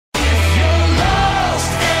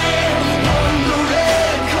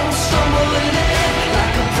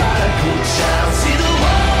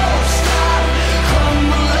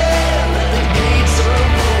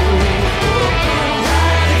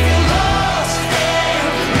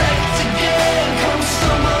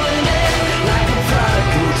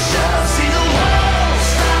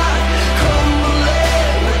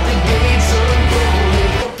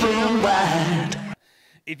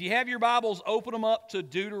have your Bibles, open them up to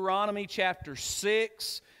Deuteronomy chapter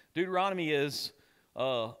 6. Deuteronomy is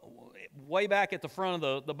way back at the front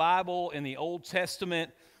of the Bible in the Old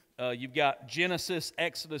Testament. You've got Genesis,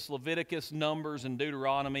 Exodus, Leviticus, Numbers, and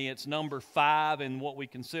Deuteronomy. It's number 5 in what we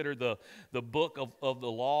consider the book of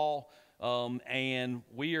the law. And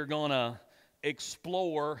we are going to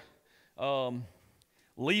explore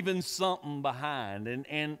leaving something behind.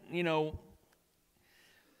 And you know,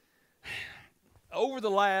 over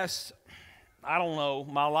the last, I don't know,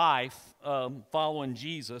 my life following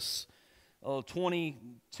Jesus,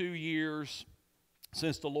 22 years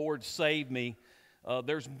since the Lord saved me,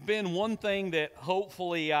 there's been one thing that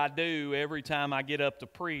hopefully I do every time I get up to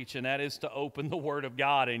preach, and that is to open the Word of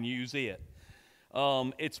God and use it.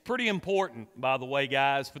 It's pretty important, by the way,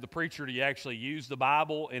 guys, for the preacher to actually use the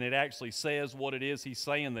Bible and it actually says what it is he's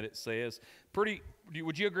saying that it says.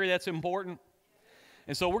 Would you agree that's important?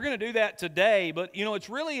 And so we're going to do that today, but you know, it's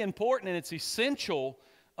really important and it's essential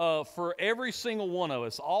for every single one of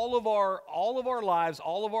us, all of our lives,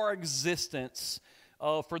 all of our existence.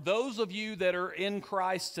 For those of you that are in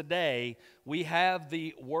Christ today, we have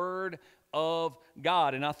the Word of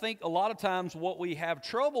God. And I think a lot of times what we have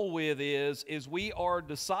trouble with is we are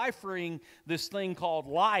deciphering this thing called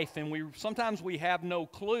life, and sometimes we have no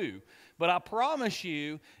clue. But I promise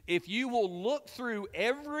you, if you will look through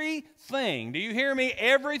everything, do you hear me?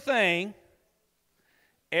 Everything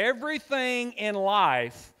in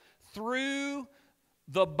life through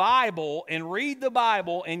the Bible and read the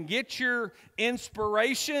Bible and get your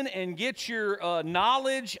inspiration and get your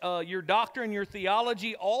knowledge, your doctrine, your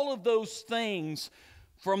theology, all of those things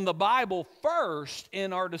from the Bible first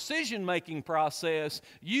in our decision-making process,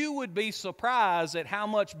 you would be surprised at how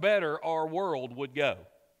much better our world would go.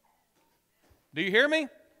 Do you hear me?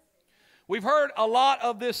 We've heard a lot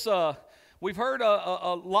of this. We've heard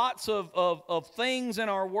lots of things in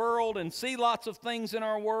our world and see lots of things in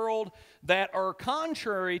our world that are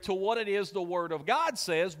contrary to what it is the Word of God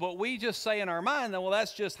says, but we just say in our mind, well,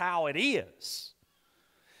 that's just how it is.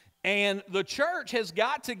 And the church has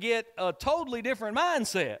got to get a totally different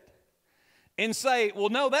mindset and say, well,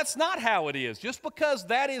 no, that's not how it is. Just because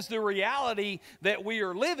that is the reality that we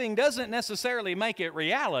are living doesn't necessarily make it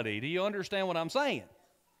reality. Do you understand what I'm saying?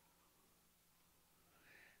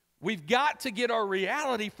 We've got to get our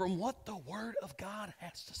reality from what the Word of God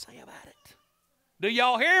has to say about it. Do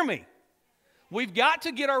y'all hear me? We've got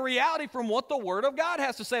to get our reality from what the Word of God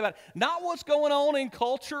has to say about it, not what's going on in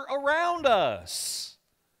culture around us.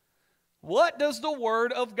 What does the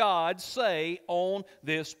Word of God say on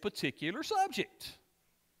this particular subject?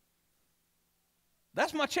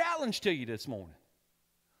 That's my challenge to you this morning.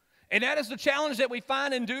 And that is the challenge that we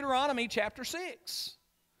find in Deuteronomy chapter 6.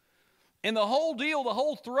 And the whole deal, the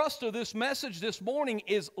whole thrust of this message this morning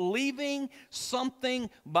is leaving something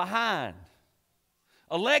behind.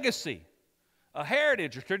 A legacy, a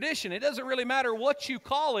heritage, a tradition. It doesn't really matter what you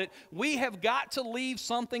call it. We have got to leave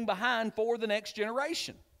something behind for the next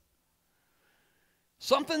generation.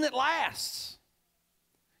 Something that lasts.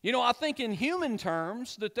 You know, I think in human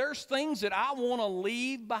terms that there's things that I want to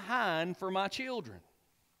leave behind for my children.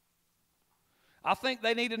 I think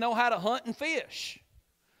they need to know how to hunt and fish.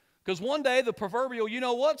 Because one day the proverbial, you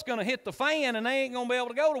know what's going to hit the fan and they ain't going to be able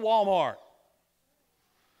to go to Walmart.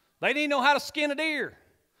 They need to know how to skin a deer.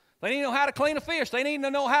 They need to know how to clean a fish. They need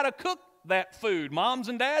to know how to cook that food. Moms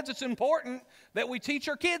and dads, it's important that we teach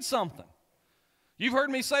our kids something. You've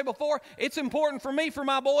heard me say before, it's important for me, for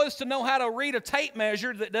my boys, to know how to read a tape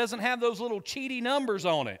measure that doesn't have those little cheaty numbers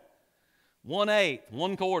on it. 1/8,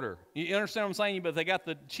 1/4. You understand what I'm saying? But they got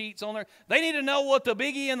the cheats on there. They need to know what the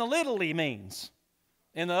big E and the little E means.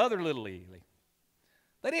 And the other little E.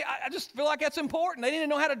 I just feel like that's important. They need to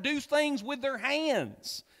know how to do things with their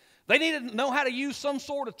hands. They need to know how to use some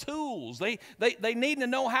sort of tools. They need to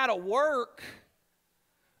know how to work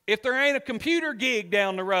if there ain't a computer gig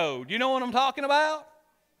down the road. You know what I'm talking about?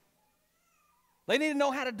 They need to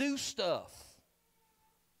know how to do stuff.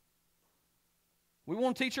 We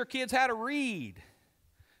want to teach our kids how to read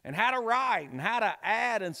and how to write and how to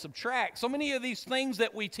add and subtract. So many of these things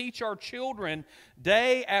that we teach our children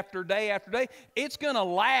day after day after day, it's going to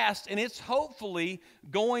last and it's hopefully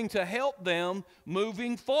going to help them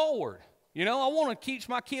moving forward. You know, I want to teach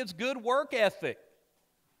my kids good work ethic.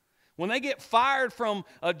 When they get fired from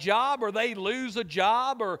a job or they lose a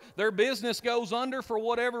job or their business goes under for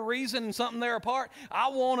whatever reason and something they're apart, I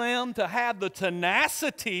want them to have the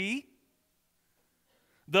tenacity,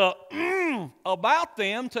 about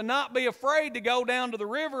them to not be afraid to go down to the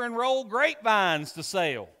river and roll grapevines to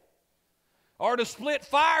sell. Or to split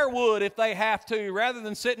firewood if they have to, rather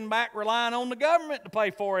than sitting back relying on the government to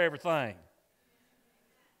pay for everything.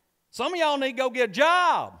 Some of y'all need to go get a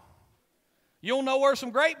job. You don't know where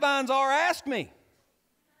some grapevines are, ask me.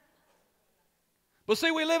 But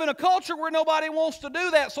see, we live in a culture where nobody wants to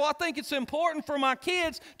do that, so I think it's important for my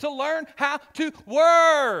kids to learn how to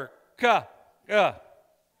work.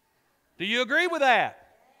 Do you agree with that?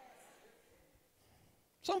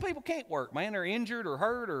 Some people can't work, man. They're injured or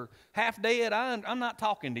hurt or half dead. I'm not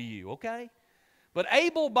talking to you, okay? But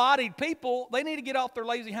able-bodied people, they need to get off their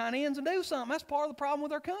lazy hind ends and do something. That's part of the problem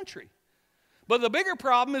with our country. But the bigger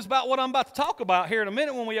problem is about what I'm about to talk about here in a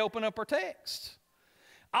minute when we open up our text.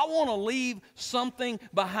 I want to leave something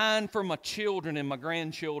behind for my children and my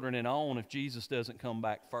grandchildren and on if Jesus doesn't come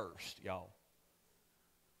back first, y'all.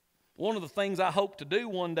 One of the things I hope to do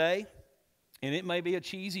one day, and it may be a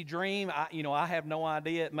cheesy dream, I have no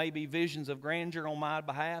idea, it may be visions of grandeur on my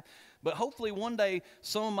behalf, but hopefully one day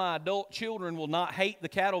some of my adult children will not hate the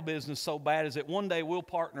cattle business so bad as that one day we'll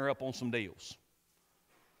partner up on some deals.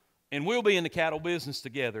 And we'll be in the cattle business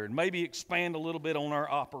together and maybe expand a little bit on our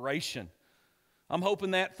operation. I'm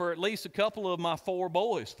hoping that for at least a couple of my 4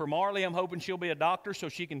 boys. For Marley, I'm hoping she'll be a doctor so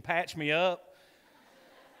she can patch me up.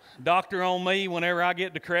 Doctor on me whenever I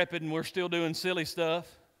get decrepit and we're still doing silly stuff.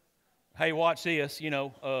 Hey, watch this,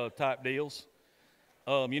 type deals.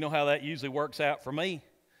 You know how that usually works out for me.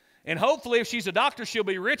 And hopefully if she's a doctor, she'll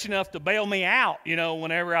be rich enough to bail me out,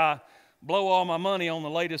 whenever I blow all my money on the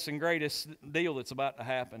latest and greatest deal that's about to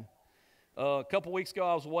happen. A couple weeks ago,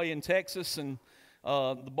 I was away in Texas, and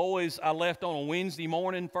the boys, I left on a Wednesday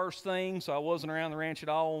morning first thing, so I wasn't around the ranch at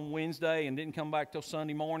all on Wednesday and didn't come back till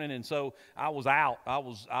Sunday morning, and so I was out.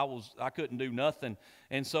 I couldn't do nothing.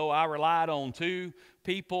 And so I relied on 2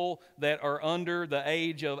 people that are under the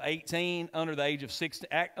age of 18, under the age of 16,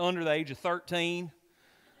 under the age of 13,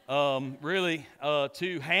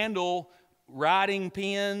 to handle riding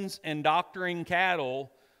pens and doctoring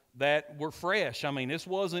cattle that were fresh. I mean, this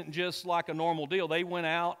wasn't just like a normal deal. They went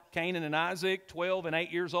out, Canaan and Isaac, 12 and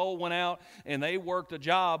 8 years old, went out and they worked a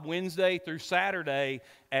job Wednesday through Saturday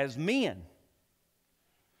as men.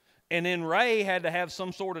 And then Ray had to have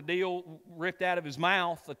some sort of deal ripped out of his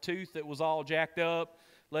mouth, a tooth that was all jacked up.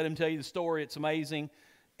 Let him tell you the story. It's amazing.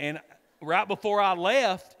 And right before I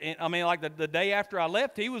left, the day after I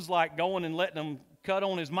left, he was like going and letting them cut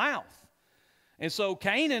on his mouth. And so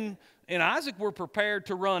Canaan and Isaac were prepared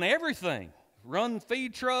to run everything, run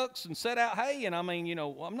feed trucks and set out hay. And I'm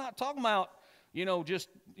not talking about, just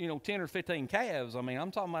 10 or 15 calves.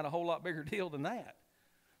 I'm talking about a whole lot bigger deal than that.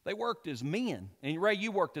 They worked as men. And Ray,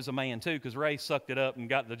 you worked as a man too, because Ray sucked it up and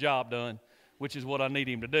got the job done, which is what I need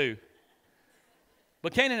him to do.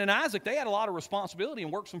 But Canaan and Isaac, they had a lot of responsibility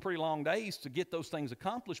and worked some pretty long days to get those things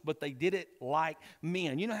accomplished, but they did it like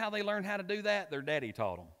men. You know how they learned how to do that? Their daddy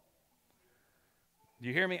taught them. Do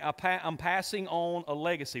you hear me? I'm passing on a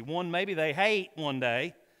legacy. One maybe they hate one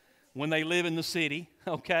day when they live in the city,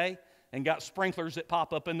 okay, and got sprinklers that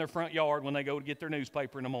pop up in their front yard when they go to get their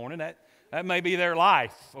newspaper in the morning. That may be their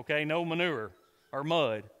life, okay, no manure or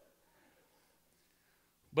mud.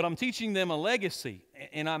 But I'm teaching them a legacy,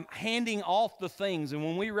 and I'm handing off the things. And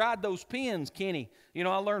when we ride those pens, Kenny, I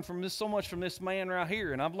learned so much from this man right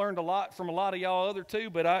here, and I've learned a lot from a lot of y'all other too.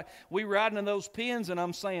 But we riding in those pens, and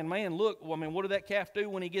I'm saying, man, look, what did that calf do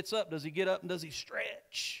when he gets up? Does he get up and does he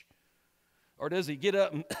stretch, or does he get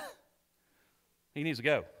up and he needs to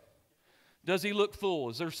go? Does he look full?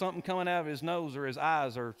 Is there something coming out of his nose or his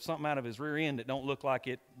eyes or something out of his rear end that don't look like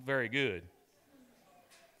it very good?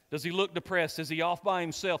 Does he look depressed? Is he off by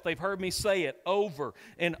himself? They've heard me say it over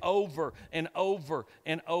and over and over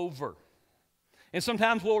and over. And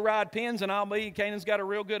sometimes we'll ride pens, and Canaan's got a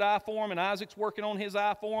real good eye for him, and Isaac's working on his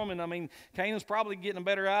eye for him, and Canaan's probably getting a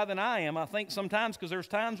better eye than I am, I think sometimes, because there's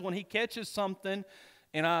times when he catches something,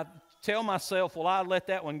 and I tell myself, well, I let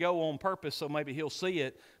that one go on purpose so maybe he'll see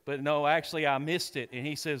it, but no, actually I missed it. And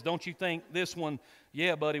he says, don't you think this one,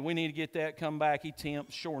 yeah, buddy, we need to get that come back. He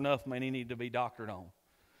tempts, sure enough, man, he needed to be doctored on.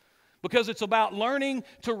 Because it's about learning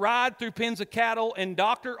to ride through pens of cattle and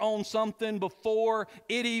doctor on something before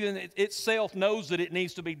it even itself knows that it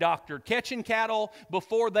needs to be doctored. Catching cattle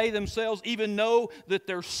before they themselves even know that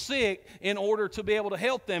they're sick in order to be able to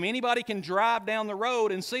help them. Anybody can drive down the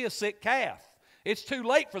road and see a sick calf. It's too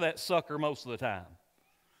late for that sucker most of the time.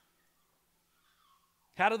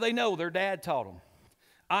 How do they know? Their dad taught them.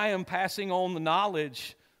 I am passing on the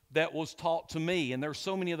knowledge that was taught to me. And there's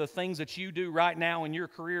so many of the things that you do right now in your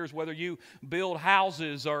careers, whether you build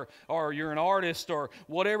houses or you're an artist or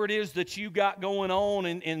whatever it is that you got going on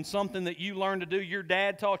in something that you learned to do, your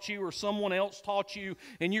dad taught you or someone else taught you,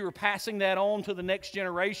 and you are passing that on to the next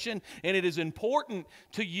generation, and it is important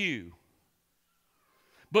to you.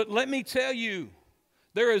 But let me tell you,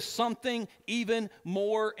 There is something even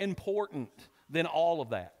more important than all of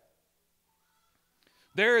that.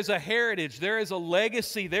 There is a heritage, there is a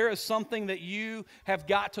legacy, there is something that you have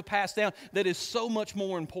got to pass down that is so much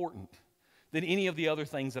more important than any of the other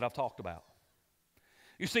things that I've talked about.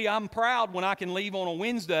 You see, I'm proud when I can leave on a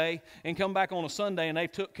Wednesday and come back on a Sunday and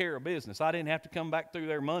they've took care of business. I didn't have to come back through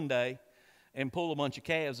there Monday and pull a bunch of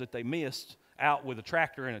calves that they missed out with a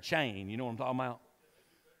tractor and a chain. You know what I'm talking about?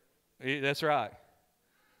 That's right.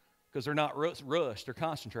 Because they're not rushed, they're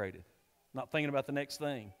concentrated, not thinking about the next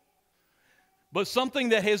thing. But something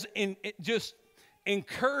that has just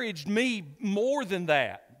encouraged me more than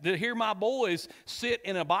that, to hear my boys sit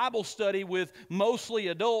in a Bible study with mostly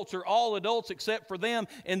adults or all adults except for them,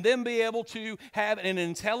 and then be able to have an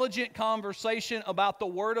intelligent conversation about the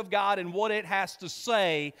Word of God and what it has to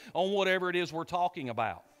say on whatever it is we're talking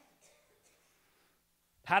about.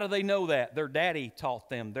 How do they know that? Their daddy taught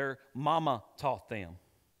them. Their mama taught them.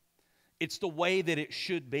 It's the way that it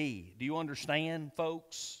should be. Do you understand,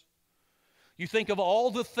 folks? You think of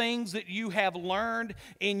all the things that you have learned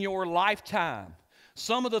in your lifetime.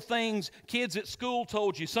 Some of the things kids at school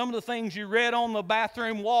told you. Some of the things you read on the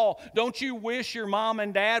bathroom wall. Don't you wish your mom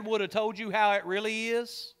and dad would have told you how it really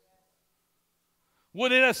is?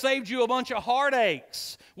 Would it have saved you a bunch of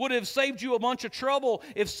heartaches? Would it have saved you a bunch of trouble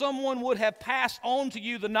if someone would have passed on to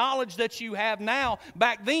you the knowledge that you have now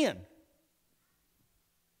back then?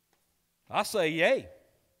 I say yay.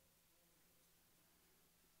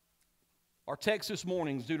 Our text this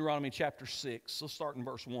morning is Deuteronomy chapter 6. Let's start in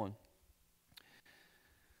verse 1.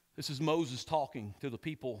 This is Moses talking to the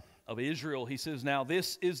people of Israel. He says, "Now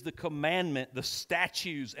this is the commandment, the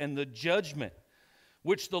statutes, and the judgment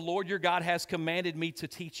which the Lord your God has commanded me to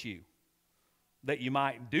teach you, that you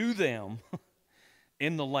might do them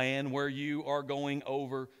in the land where you are going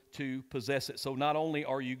over to possess it." So not only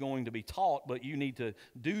are you going to be taught, but you need to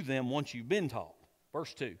do them once you've been taught.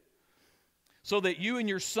 Verse 2. "So that you and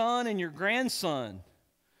your son and your grandson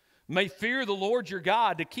may fear the Lord your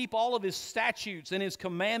God, to keep all of His statutes and His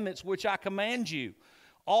commandments which I command you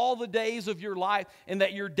all the days of your life, and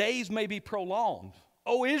that your days may be prolonged.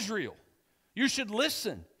 O Israel, you should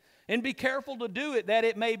listen and be careful to do it, that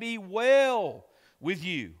it may be well with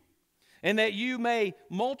you, and that you may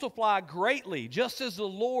multiply greatly, just as the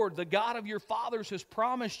Lord, the God of your fathers, has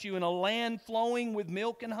promised you, in a land flowing with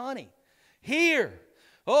milk and honey. Hear,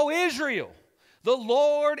 O Israel, the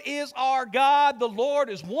Lord is our God, the Lord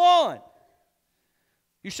is one.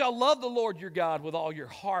 You shall love the Lord your God with all your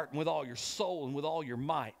heart and with all your soul and with all your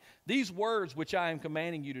might. These words which I am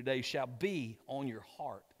commanding you today shall be on your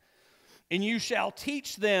heart. And you shall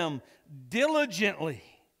teach them diligently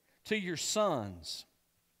to your sons,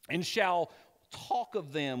 and shall talk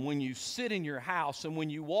of them when you sit in your house, and when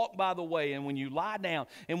you walk by the way, and when you lie down,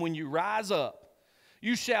 and when you rise up.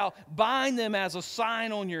 You shall bind them as a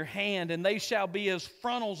sign on your hand, and they shall be as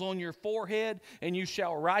frontals on your forehead, and you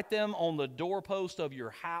shall write them on the doorpost of your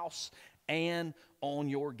house and on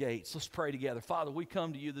your gates." Let's pray together. Father, we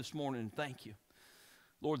come to you this morning and thank you,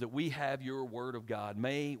 Lord, that we have your word of God.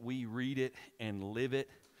 May we read it and live it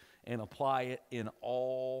and apply it in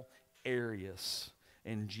all areas.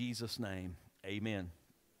 In Jesus' name, amen.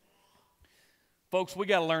 Folks, we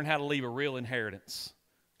got to learn how to leave a real inheritance.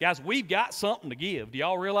 Guys, we've got something to give. Do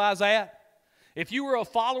y'all realize that? If you were a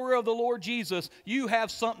follower of the Lord Jesus, you have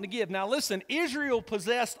something to give. Now listen, Israel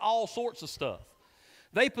possessed all sorts of stuff.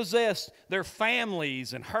 They possessed their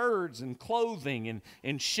families and herds and clothing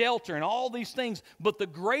and shelter and all these things. But the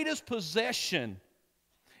greatest possession,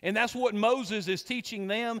 and that's what Moses is teaching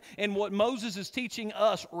them and what Moses is teaching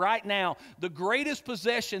us right now, the greatest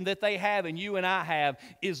possession that they have and you and I have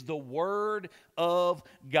is the Word of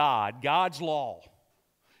God, God's law.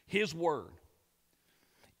 His Word.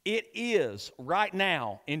 It is right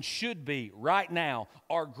now, and should be right now,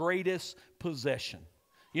 our greatest possession.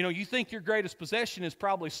 You know, you think your greatest possession is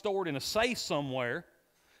probably stored in a safe somewhere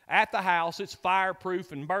at the house. It's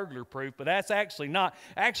fireproof and burglar-proof, but that's actually not.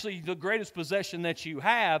 Actually, the greatest possession that you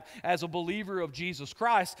have as a believer of Jesus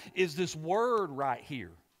Christ is this Word right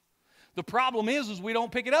here. The problem is we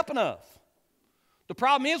don't pick it up enough. The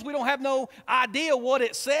problem is we don't have no idea what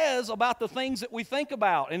it says about the things that we think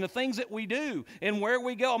about and the things that we do and where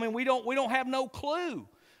we go. I mean, we don't have no clue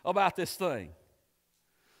about this thing.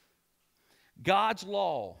 God's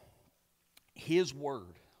law, His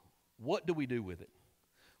Word, what do we do with it?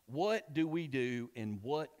 What do we do, and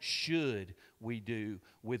what should we do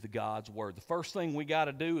with God's Word? The first thing we got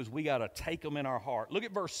to do is we got to take them in our heart. Look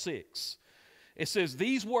at verse 6. It says,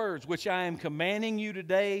 "These words which I am commanding you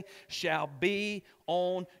today shall be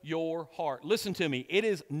on your heart." Listen to me. It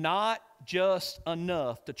is not just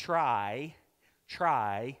enough to try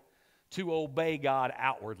try to obey God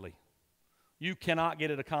outwardly. You cannot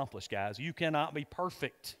get it accomplished, guys. You cannot be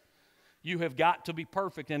perfect. You have got to be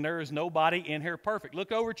perfect, and there is nobody in here perfect.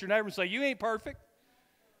 Look over at your neighbor and say, you ain't perfect.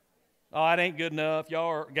 Oh, it ain't good enough. Y'all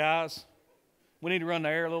are, guys, we need to run the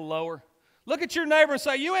air a little lower. Look at your neighbor and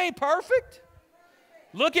say, you ain't perfect.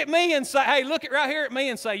 Look at me and say, hey, look at right here at me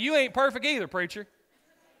and say, you ain't perfect either, preacher.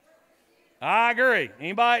 I agree.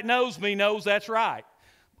 Anybody that knows me knows that's right.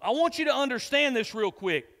 I want you to understand this real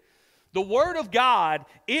quick. The Word of God,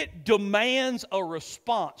 it demands a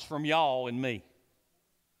response from y'all and me.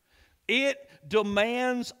 It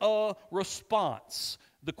demands a response.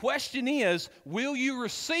 The question is, will you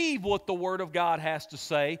receive what the Word of God has to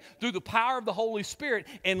say through the power of the Holy Spirit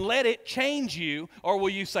and let it change you, or will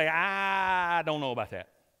you say, I don't know about that?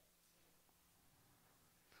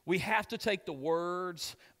 We have to take the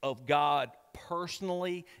words of God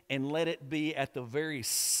personally and let it be at the very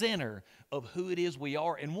center of who it is we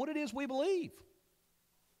are and what it is we believe.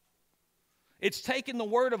 It's taking the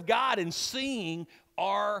Word of God and seeing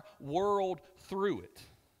our world through it.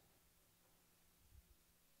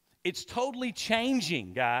 It's totally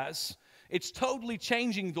changing, guys. It's totally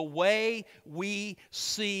changing the way we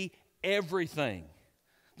see everything,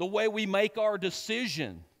 the way we make our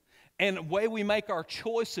decision, and the way we make our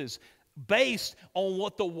choices based on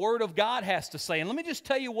what the Word of God has to say. And let me just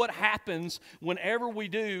tell you what happens whenever we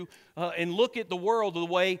do and look at the world the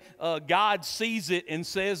way God sees it and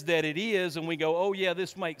says that it is, and we go, oh yeah,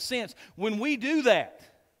 this makes sense. When we do that,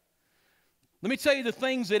 let me tell you the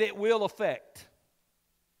things that it will affect.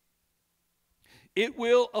 It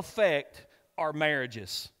will affect our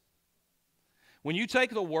marriages. When you take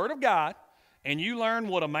the Word of God and you learn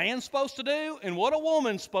what a man's supposed to do and what a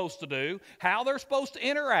woman's supposed to do, how they're supposed to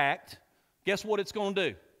interact, guess what it's going to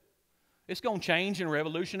do? It's going to change and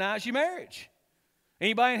revolutionize your marriage.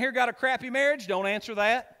 Anybody in here got a crappy marriage? Don't answer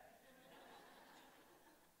that.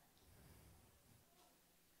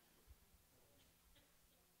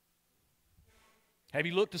 Have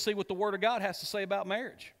you looked to see what the Word of God has to say about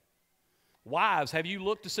marriage? Wives, have you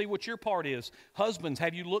looked to see what your part is? Husbands,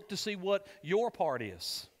 have you looked to see what your part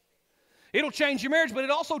is? It'll change your marriage, but it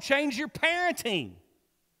also changes your parenting.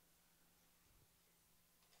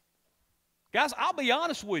 Guys, I'll be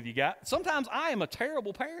honest with you, guys. Sometimes I am a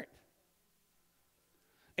terrible parent.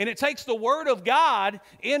 And it takes the Word of God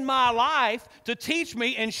in my life to teach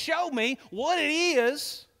me and show me what it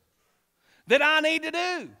is that I need to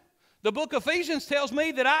do. The book of Ephesians tells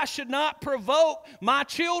me that I should not provoke my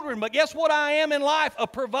children. But guess what I am in life? A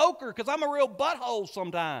provoker, because I'm a real butthole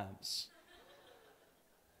sometimes.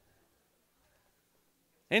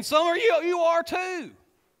 And some of you are too.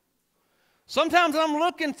 Sometimes I'm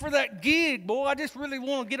looking for that gig, boy. I just really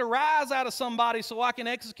want to get a rise out of somebody so I can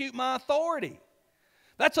execute my authority.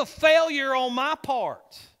 That's a failure on my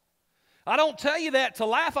part. I don't tell you that to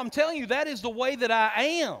laugh. I'm telling you that is the way that I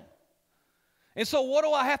am. And so what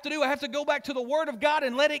do I have to do? I have to go back to the Word of God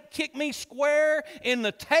and let it kick me square in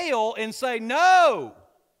the tail and say, no.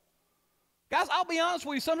 Guys, I'll be honest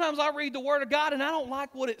with you. Sometimes I read the Word of God and I don't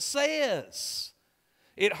like what it says.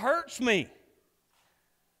 It hurts me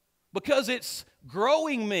because it's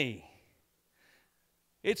growing me.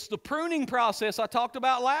 It's the pruning process I talked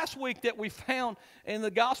about last week that we found in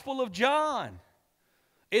the Gospel of John.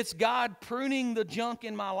 It's God pruning the junk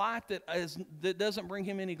in my life that doesn't bring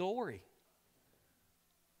Him any glory.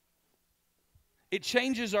 It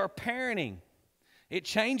changes our parenting. It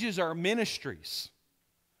changes our ministries.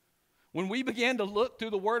 When we begin to look through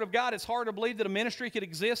the Word of God, it's hard to believe that a ministry could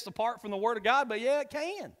exist apart from the Word of God, but yeah, it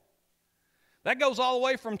can. That goes all the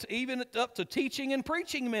way from even up to teaching and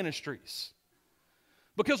preaching ministries.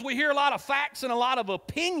 Because we hear a lot of facts and a lot of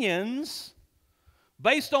opinions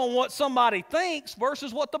based on what somebody thinks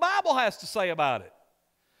versus what the Bible has to say about it.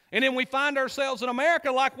 And then we find ourselves in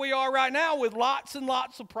America like we are right now with lots and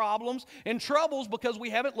lots of problems and troubles because we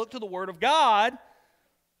haven't looked to the Word of God.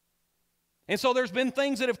 And so there's been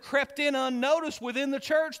things that have crept in unnoticed within the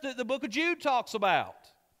church that the book of Jude talks about.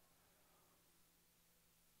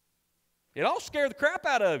 It'll scare the crap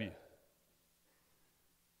out of you.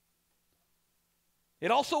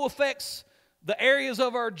 It also affects the areas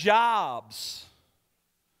of our jobs.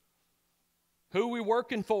 Who we're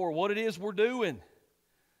working for, what it is we're doing.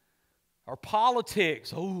 Our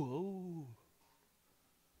politics.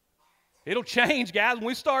 It'll change, guys. When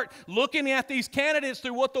we start looking at these candidates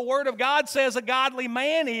through what the Word of God says a godly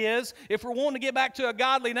man is, if we're wanting to get back to a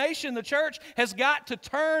godly nation, the church has got to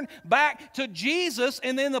turn back to Jesus,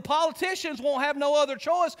 and then the politicians won't have no other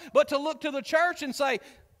choice but to look to the church and say,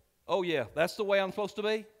 oh yeah, that's the way I'm supposed to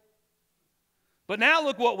be. But now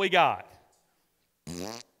look what we got.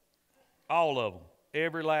 All of them.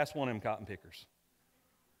 Every last one of them cotton pickers.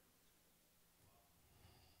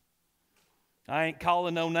 I ain't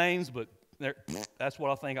calling no names, but that's what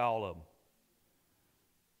I think of all of them.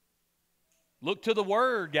 Look to the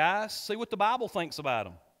Word, guys. See what the Bible thinks about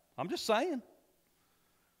them. I'm just saying.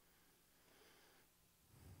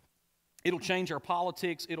 It'll change our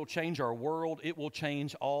politics. It'll change our world. It will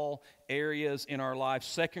change all areas in our life.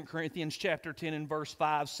 2 Corinthians chapter 10 and verse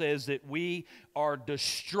 5 says that we are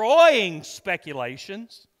destroying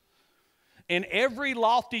speculations and every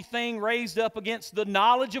lofty thing raised up against the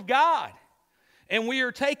knowledge of God. And we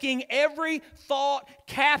are taking every thought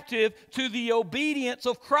captive to the obedience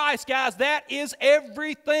of Christ. Guys, that is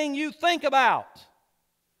everything you think about.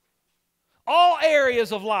 All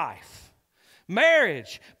areas of life.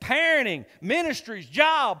 Marriage, parenting, ministries,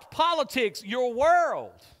 jobs, politics, your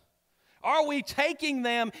world. Are we taking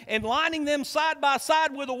them and lining them side by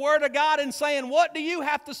side with the Word of God and saying, what do you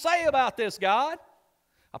have to say about this, God?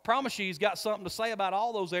 I promise you, He's got something to say about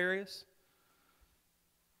all those areas.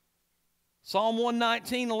 Psalm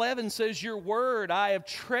 119:11 says, your word I have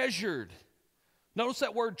treasured. Notice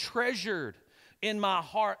that word treasured in my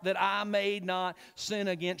heart that I may not sin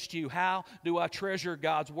against you. How do I treasure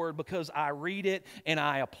God's word? Because I read it and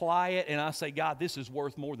I apply it and I say, God, this is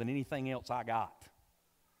worth more than anything else I got.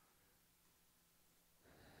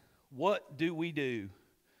 What do we do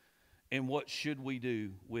and what should we do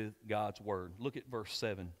with God's word? Look at verse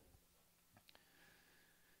 7.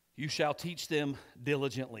 You shall teach them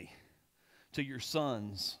diligently to your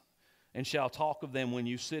sons, and shall talk of them when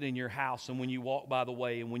you sit in your house, and when you walk by the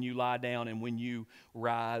way, and when you lie down, and when you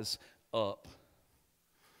rise up.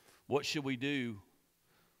 What should we do?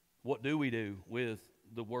 What do we do with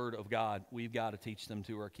the Word of God? We've got to teach them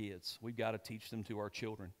to our kids. We've got to teach them to our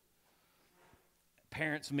children.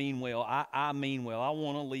 Parents mean well. I mean well. I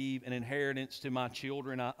want to leave an inheritance to my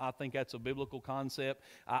children. I think that's a biblical concept.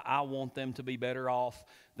 I want them to be better off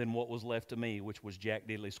than what was left to me, which was jack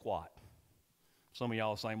diddly squat. Some of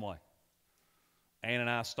y'all the same way. Ann and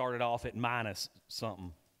I started off at minus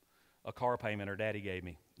something, a car payment her daddy gave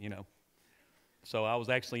me, you know. So I was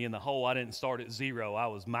actually in the hole. I didn't start at zero. I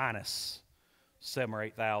was minus $7,000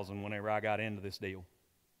 or $8,000 whenever I got into this deal.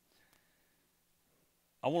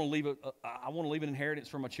 I want to leave an inheritance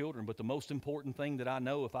for my children, but the most important thing that I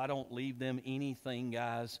know, if I don't leave them anything,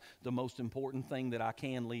 guys, the most important thing that I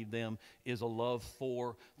can leave them is a love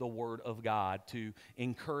for the Word of God, to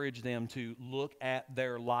encourage them to look at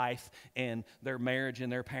their life and their marriage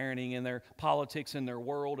and their parenting and their politics and their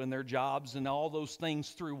world and their jobs and all those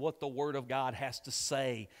things through what the Word of God has to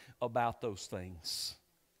say about those things.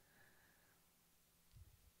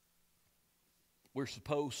 We're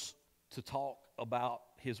supposed to talk about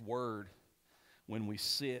His Word when we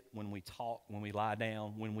sit, when we talk, when we lie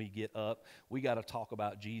down, when we get up. We got to talk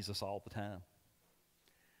about Jesus all the time.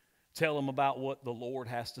 Tell them about what the Lord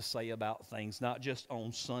has to say about things, not just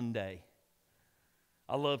on Sunday.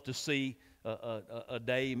 I love to see a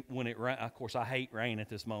day when it rains. Of course, I hate rain at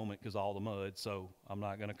this moment because of all the mud, so I'm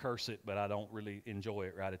not going to curse it, but I don't really enjoy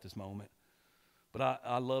it right at this moment. But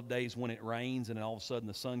I love days when it rains and then all of a sudden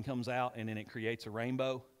the sun comes out and then it creates a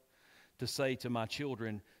rainbow. To say to my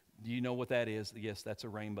children, do you know what that is? Yes, that's a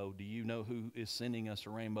rainbow. Do you know who is sending us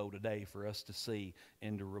a rainbow today for us to see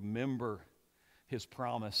and to remember His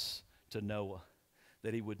promise to Noah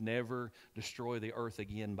that he would never destroy the earth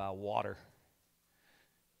again by water?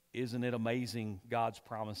 Isn't it amazing, God's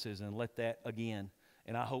promises? And let that again,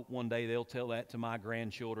 and I hope one day they'll tell that to my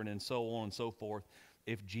grandchildren and so on and so forth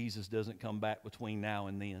if Jesus doesn't come back between now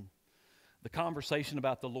and then. The conversation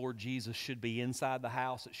about the Lord Jesus should be inside the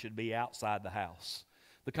house. It should be outside the house.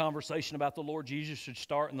 The conversation about the Lord Jesus should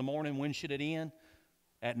start in the morning. When should it end?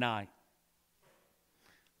 At night.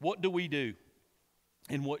 What do we do?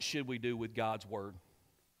 And what should we do with God's Word?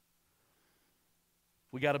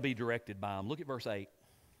 We got to be directed by Him. Look at verse 8.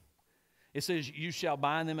 It says, you shall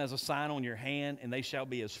bind them as a sign on your hand, and they shall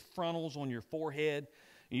be as frontals on your forehead.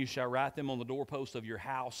 And you shall write them on the doorpost of your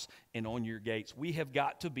house and on your gates. We have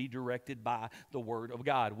got to be directed by the Word of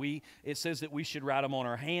God. It says that we should write them on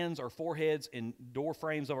our hands, our foreheads, and door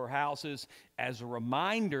frames of our houses as a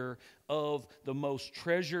reminder of the most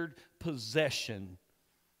treasured possession,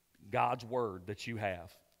 God's Word, that you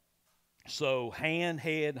have. So hand,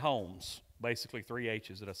 head, homes, basically 3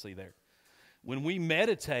 H's that I see there. When we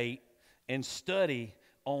meditate and study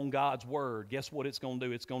on God's Word, guess what it's going to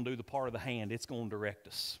do? It's going to do the part of the hand. It's going to direct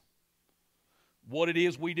us. What it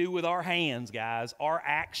is we do with our hands, guys, our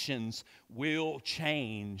actions will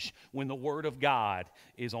change when the Word of God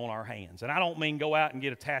is on our hands. And I don't mean go out and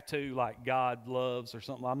get a tattoo like God loves or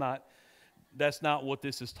something. That's not what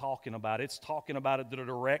this is talking about. It's talking about the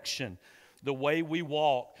direction the way we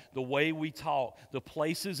walk, the way we talk, the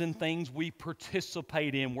places and things we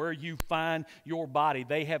participate in, where you find your body,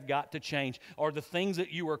 they have got to change. Are the things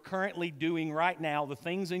that you are currently doing right now, the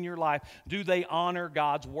things in your life, do they honor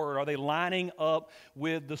God's Word? Are they lining up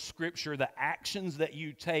with the Scripture, the actions that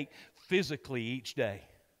you take physically each day?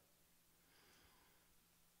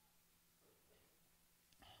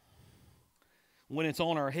 When it's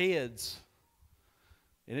on our heads,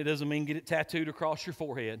 and it doesn't mean get it tattooed across your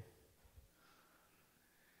forehead.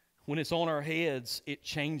 When it's on our heads, it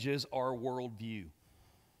changes our worldview.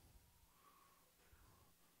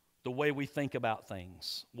 The way we think about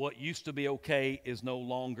things. What used to be okay is no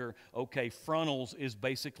longer okay. Frontals is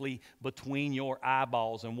basically between your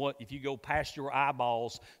eyeballs. And what if you go past your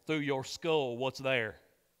eyeballs through your skull, what's there?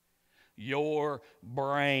 Your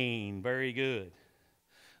brain. Very good.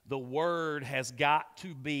 The Word has got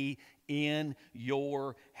to be in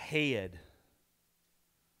your head.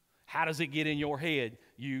 How does it get in your head?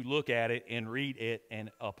 You look at it and read it and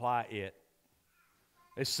apply it.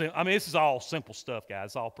 This is all simple stuff, guys.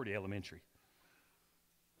 It's all pretty elementary.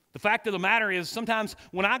 The fact of the matter is, sometimes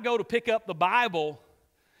when I go to pick up the Bible,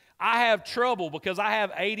 I have trouble because I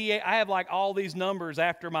have 88. I have like all these numbers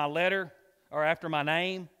after my letter or after my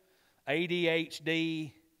name,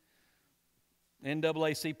 ADHD,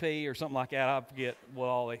 NAACP, or something like that. I forget what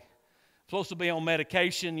all they. Supposed to be on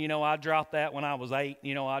medication. You know, I dropped that when I was 8.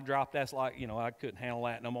 You know, I dropped that's like, you know, I couldn't handle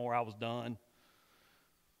that no more. I was done.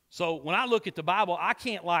 So when I look at the Bible, I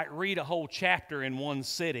can't like read a whole chapter in one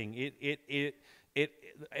sitting. It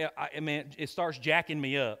starts jacking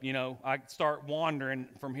me up. You know, I start wandering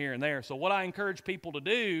from here and there. So what I encourage people to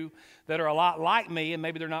do that are a lot like me, and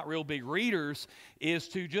maybe they're not real big readers, is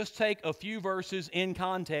to just take a few verses in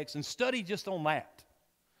context and study just on that.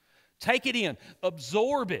 Take it in,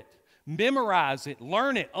 absorb it. Memorize it,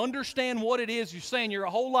 learn it, understand what it is you're saying. You're a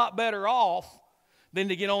whole lot better off than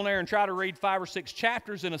to get on there and try to read 5 or 6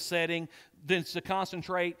 chapters in a setting than to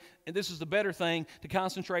concentrate, and this is the better thing, to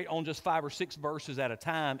concentrate on just 5 or 6 verses at a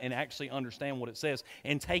time and actually understand what it says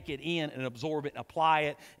and take it in and absorb it and apply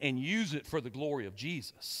it and use it for the glory of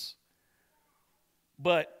Jesus.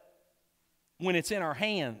 But when it's in our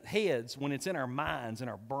heads, when it's in our minds and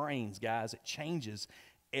our brains, guys, it changes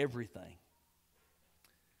everything.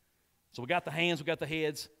 So we got the hands, we got the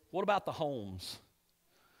heads. What about the homes?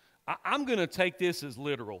 I'm going to take this as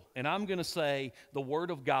literal, and I'm going to say the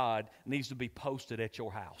Word of God needs to be posted at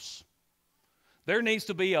your house. There needs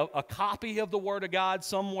to be a copy of the Word of God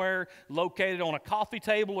somewhere located on a coffee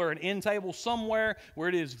table or an end table somewhere where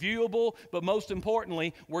it is viewable, but most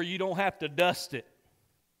importantly, where you don't have to dust it.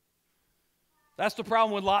 That's the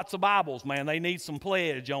problem with lots of Bibles, man. They need some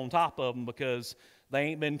pledge on top of them because they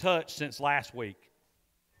ain't been touched since last week.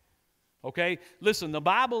 Okay? Listen, the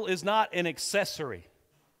Bible is not an accessory.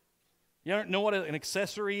 You know what an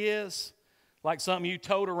accessory is? Like something you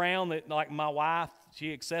tote around that, like my wife,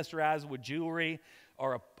 she accessorizes with jewelry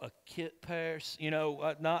or a kit purse. You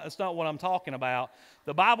know, that's not what I'm talking about.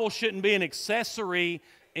 The Bible shouldn't be an accessory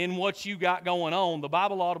in what you got going on. The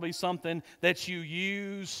Bible ought to be something that you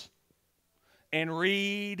use and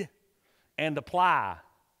read and apply.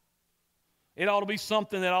 It ought to be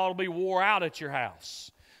something that ought to be wore out at your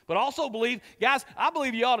house. But also I believe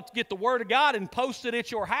you ought to get the Word of God and post it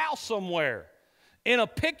at your house somewhere in a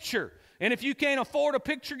picture. And if you can't afford a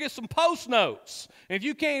picture, get some post notes. If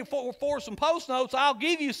you can't afford some post notes, I'll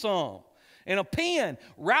give you some. And a pen.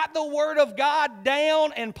 Write the Word of God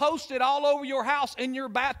down and post it all over your house, in your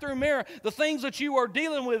bathroom mirror. The things that you are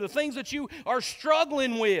dealing with, the things that you are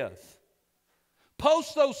struggling with.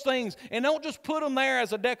 Post those things, and don't just put them there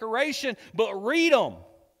as a decoration, but read them.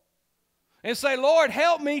 And say, Lord,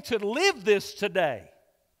 help me to live this today.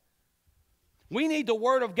 We need the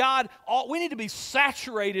Word of God. We need to be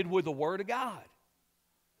saturated with the Word of God.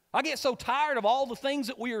 I get so tired of all the things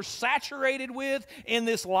that we are saturated with in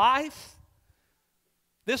this life.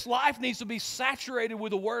 This life needs to be saturated with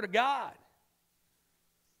the Word of God.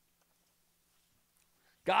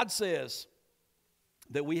 God says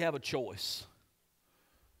that we have a choice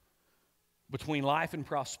between life and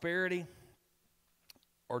prosperity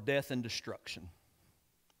or death and destruction.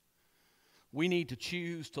 We need to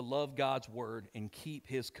choose to love God's Word and keep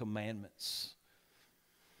His commandments.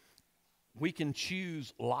 We can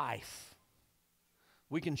choose life.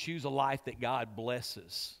 We can choose a life that God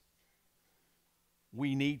blesses.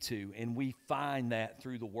 We need to, and we find that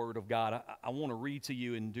through the Word of God. I want to read to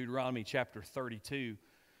you in Deuteronomy chapter 32,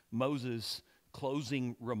 Moses'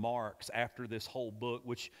 closing remarks after this whole book,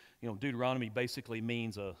 which, you know, Deuteronomy basically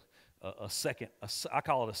means I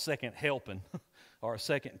call it a second helping or a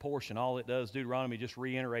second portion. All it does, Deuteronomy just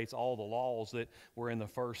reiterates all the laws that were in the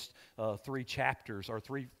first three chapters or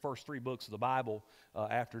first three books of the Bible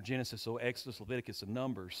after Genesis, so Exodus, Leviticus, and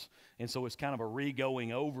Numbers. And so it's kind of a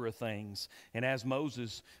re-going over of things. And as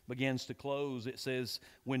Moses begins to close, it says,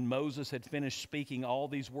 when Moses had finished speaking all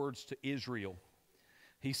these words to Israel,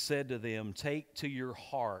 he said to them, take to your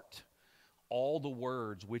heart all the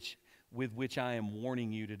words with which I am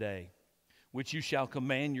warning you today, which you shall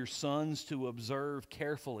command your sons to observe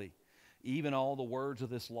carefully, even all the words of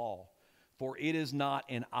this law. For it is not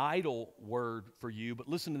an idle word for you, but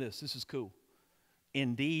listen to this, this is cool.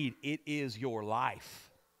 Indeed, it is your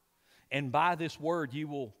life. And by this word you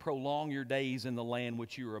will prolong your days in the land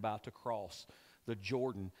which you are about to cross, the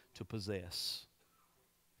Jordan, to possess.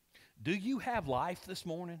 Do you have life this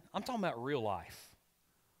morning? I'm talking about real life.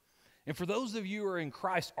 And for those of you who are in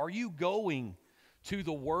Christ, are you going to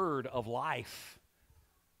the word of life?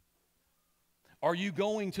 Are you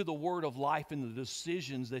going to the word of life in the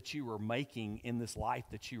decisions that you are making in this life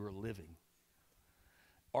that you are living?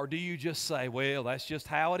 Or do you just say, well, that's just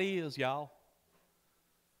how it is, y'all?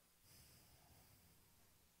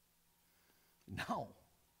 No,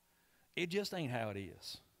 it just ain't how it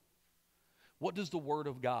is. What does the word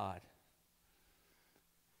of God,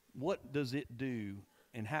 what does it do?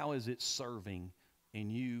 And how is it serving in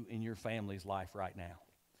you and your family's life right now?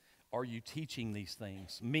 Are you teaching these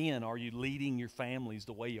things? Men, are you leading your families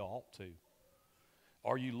the way you ought to?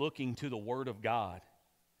 Are you looking to the Word of God?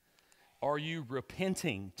 Are you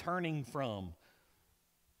repenting, turning from,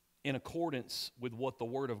 in accordance with what the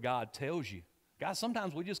Word of God tells you? Guys,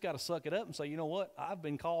 sometimes we just got to suck it up and say, you know what? I've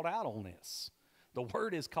been called out on this. The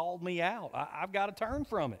Word has called me out. I've got to turn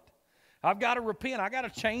from it. I've got to repent. I've got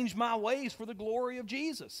to change my ways for the glory of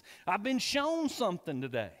Jesus. I've been shown something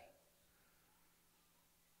today.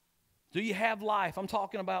 Do you have life? I'm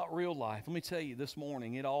talking about real life. Let me tell you this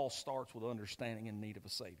morning, it all starts with understanding and need of a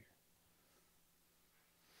Savior.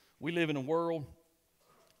 We live in a world,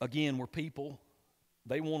 again, where people,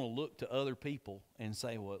 they want to look to other people and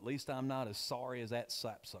say, well, at least I'm not as sorry as that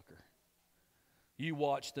sapsucker. You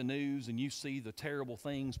watch the news and you see the terrible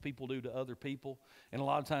things people do to other people. And a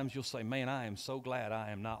lot of times you'll say, man, I am so glad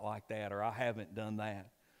I am not like that, or I haven't done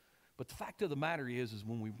that. But the fact of the matter is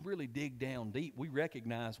when we really dig down deep, we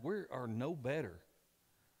recognize we are no better.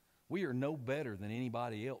 We are no better than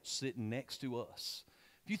anybody else sitting next to us.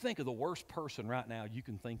 If you think of the worst person right now you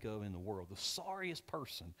can think of in the world, the sorriest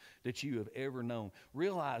person that you have ever known,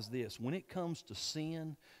 realize this, when it comes to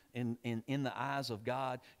sin, in the eyes of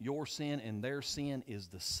God, your sin and their sin is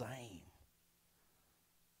the same.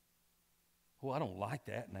 Well, I don't like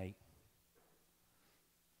that, Nate.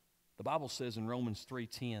 The Bible says in Romans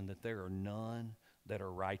 3:10 that there are none that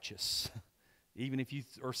are righteous. Even if you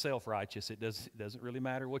are self-righteous, it doesn't really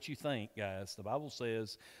matter what you think, guys. The Bible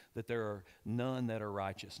says that there are none that are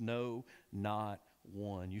righteous. No, not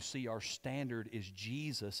one. You see, our standard is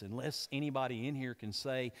Jesus. Unless anybody in here can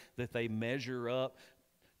say that they measure up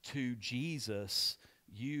to Jesus,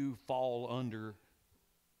 you fall under,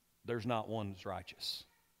 there's not one that's righteous.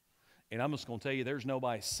 And I'm just going to tell you, there's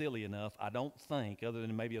nobody silly enough, I don't think, other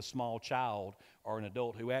than maybe a small child or an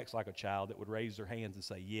adult who acts like a child, that would raise their hands and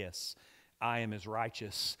say, yes, I am as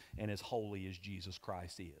righteous and as holy as Jesus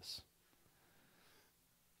Christ is.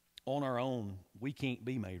 On our own, we can't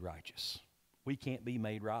be made righteous. We can't be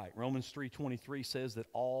made right. Romans 3:23 says that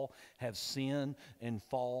all have sinned and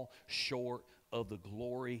fall short of the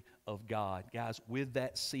glory of God. Guys, with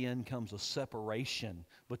that sin comes a separation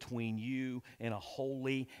between you and a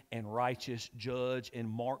holy and righteous judge. And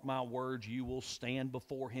mark my words, you will stand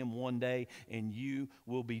before Him one day and you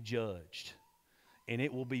will be judged. And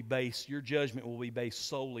it will be based, your judgment will be based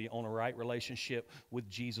solely on a right relationship with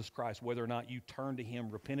Jesus Christ, whether or not you turned to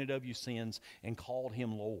Him, repented of your sins, and called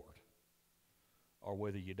Him Lord, or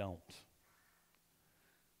whether you don't.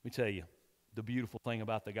 Let me tell you, the beautiful thing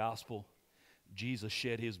about the gospel, Jesus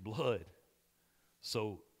shed His blood,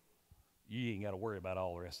 so you ain't got to worry about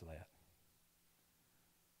all the rest of that.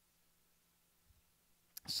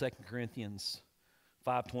 2 Corinthians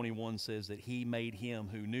 5:21 says that He made Him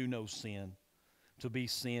who knew no sin to be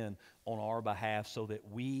sin on our behalf, so that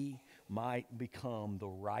we might become the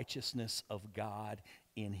righteousness of God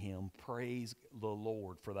in Him. Praise the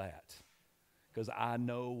Lord for that, because I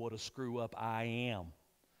know what a screw up I am.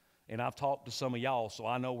 And I've talked to some of y'all, so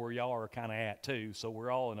I know where y'all are kind of at too, so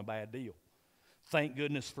we're all in a bad deal. Thank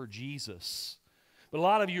goodness for Jesus. But a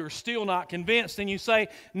lot of you are still not convinced, and you say,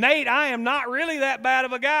 Nate, I am not really that bad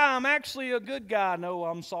of a guy. I'm actually a good guy. No,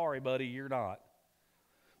 I'm sorry, buddy, you're not.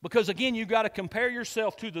 Because again, you've got to compare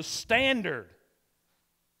yourself to the standard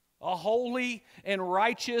A holy and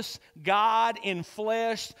righteous God in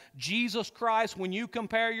flesh, Jesus Christ. When you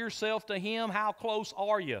compare yourself to Him, how close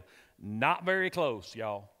are you? Not very close,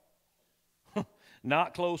 y'all.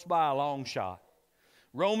 Not close by a long shot.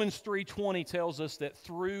 Romans 3:20 tells us that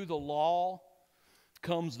through the law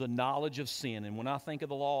comes the knowledge of sin. And when I think of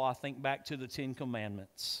the law, I think back to the 10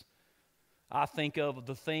 Commandments. I think of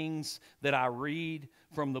the things that I read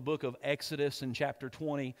from the book of Exodus in chapter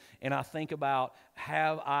 20, and I think about,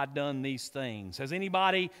 have I done these things? Has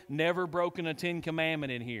anybody never broken a 10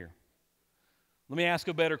 Commandment in here? Let me ask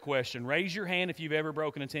a better question. Raise your hand if you've ever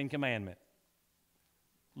broken a 10 Commandment.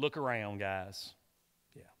 Look around, guys.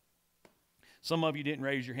 Yeah. Some of you didn't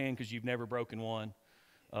raise your hand because you've never broken one.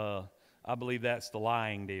 I believe that's the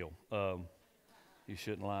lying deal. You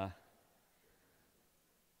shouldn't lie.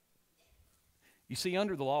 You see,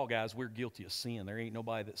 under the law, guys, we're guilty of sin. There ain't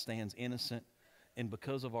nobody that stands innocent. And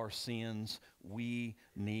because of our sins, we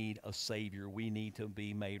need a Savior. We need to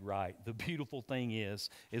be made right. The beautiful thing is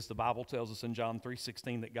the Bible tells us in John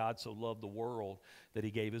 3:16 that God so loved the world that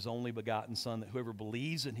He gave His only begotten Son, that whoever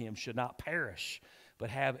believes in Him should not perish, but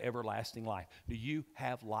have everlasting life. Do you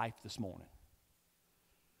have life this morning?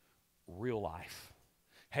 Real life.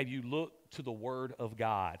 Have you looked to the Word of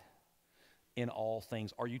God in all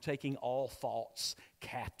things? Are you taking all thoughts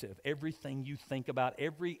captive? Everything you think about,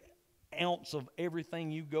 every ounce of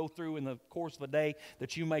everything you go through in the course of a day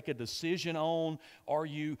that you make a decision on, are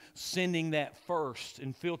you sending that first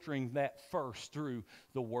and filtering that first through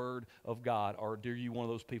the Word of God? Or are you one of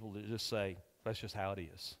those people that just say, that's just how it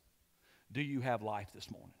is? Do you have life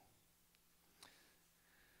this morning?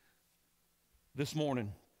 This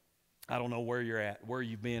morning, I don't know where you're at, where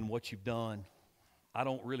you've been, what you've done. I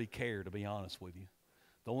don't really care, to be honest with you.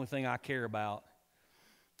 The only thing I care about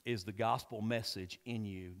is the gospel message in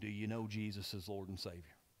you. Do you know Jesus as Lord and Savior?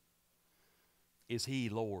 Is He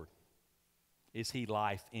Lord? Is He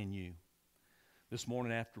life in you? This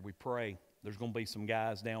morning after we pray, there's going to be some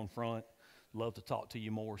guys down front. Love to talk to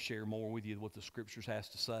you more, share more with you what the Scriptures has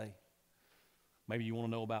to say. Maybe you want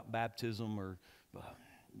to know about baptism or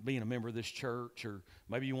being a member of this church, or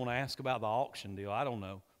maybe you want to ask about the auction deal. I don't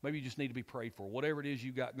know. Maybe you just need to be prayed for. Whatever it is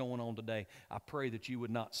you got going on today, I pray that you would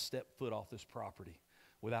not step foot off this property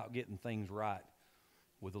without getting things right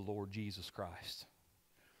with the Lord Jesus Christ.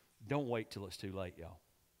 Don't wait till it's too late, y'all.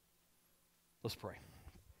 Let's pray.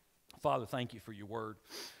 Father, thank you for your word.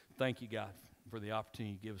 Thank you, God, for the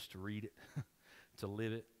opportunity you give us to read it, to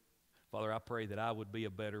live it. Father, I pray that I would be a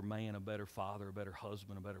better man, a better father, a better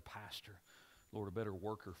husband, a better pastor. Lord, a better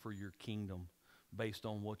worker for your kingdom based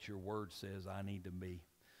on what your word says I need to be.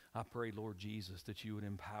 I pray, Lord Jesus, that you would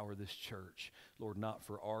empower this church, Lord, not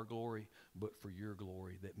for our glory, but for your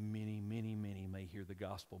glory, that many, many, many may hear the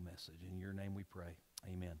gospel message. In your name we pray.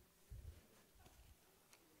 Amen.